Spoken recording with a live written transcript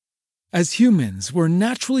As humans, we're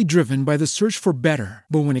naturally driven by the search for better.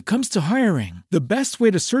 But when it comes to hiring, the best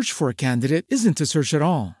way to search for a candidate isn't to search at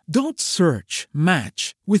all. Don't search,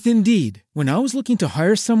 match with Indeed. When I was looking to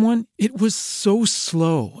hire someone, it was so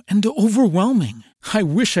slow and overwhelming. I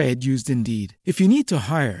wish I had used Indeed. If you need to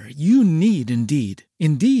hire, you need Indeed.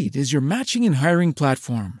 Indeed is your matching and hiring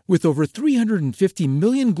platform with over 350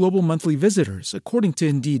 million global monthly visitors, according to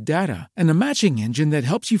Indeed data, and a matching engine that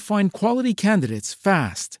helps you find quality candidates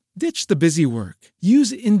fast. Ditch the busy work.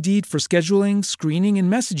 Use Indeed for scheduling, screening,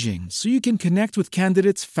 and messaging so you can connect with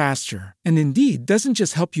candidates faster. And Indeed doesn't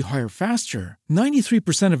just help you hire faster.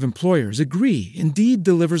 93% of employers agree Indeed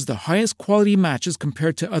delivers the highest quality matches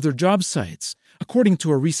compared to other job sites, according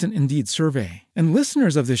to a recent Indeed survey. And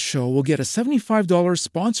listeners of this show will get a $75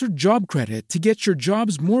 sponsored job credit to get your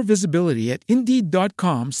jobs more visibility at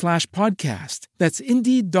Indeed.com/podcast. That's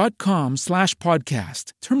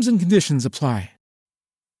Indeed.com/podcast. Terms and conditions apply.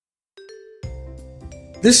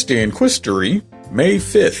 This day in history, May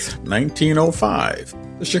 5th, 1905,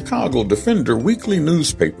 the Chicago Defender weekly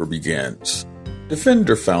newspaper begins.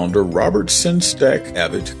 Defender founder Robert Sengstack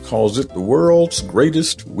Abbott calls it the world's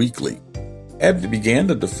greatest weekly. Abbott began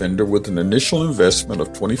the Defender with an initial investment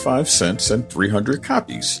of 25 cents and 300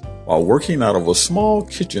 copies, while working out of a small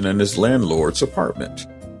kitchen in his landlord's apartment.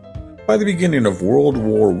 By the beginning of World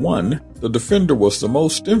War I, the Defender was the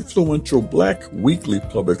most influential black weekly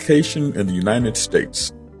publication in the United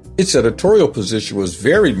States. Its editorial position was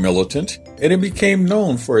very militant, and it became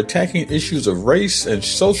known for attacking issues of race and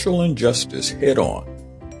social injustice head-on.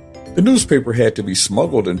 The newspaper had to be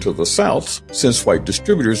smuggled into the South since white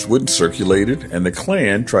distributors wouldn't circulate it, and the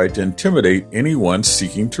Klan tried to intimidate anyone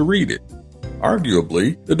seeking to read it.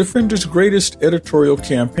 Arguably, the Defender's greatest editorial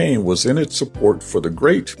campaign was in its support for the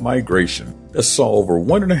Great Migration that saw over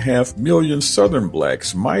 1.5 million Southern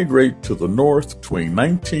blacks migrate to the North between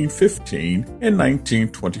 1915 and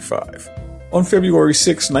 1925. On February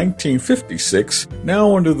 6, 1956,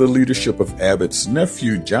 now under the leadership of Abbott's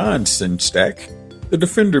nephew John Sengstack, the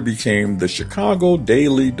Defender became the Chicago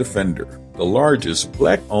Daily Defender, the largest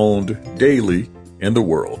black-owned daily in the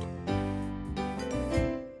world.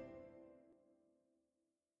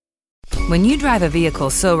 When you drive a vehicle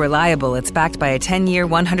so reliable it's backed by a 10-year,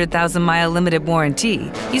 100,000-mile limited warranty,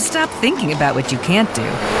 you stop thinking about what you can't do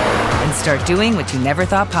and start doing what you never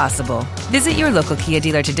thought possible. Visit your local Kia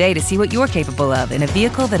dealer today to see what you're capable of in a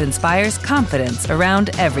vehicle that inspires confidence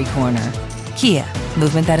around every corner. Kia,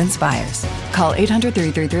 movement that inspires. Call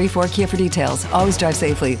 800-333-4KIA for details. Always drive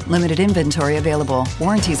safely. Limited inventory available.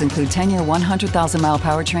 Warranties include 10-year 100,000-mile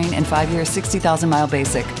powertrain and 5-year 60,000-mile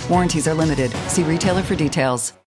basic. Warranties are limited. See retailer for details.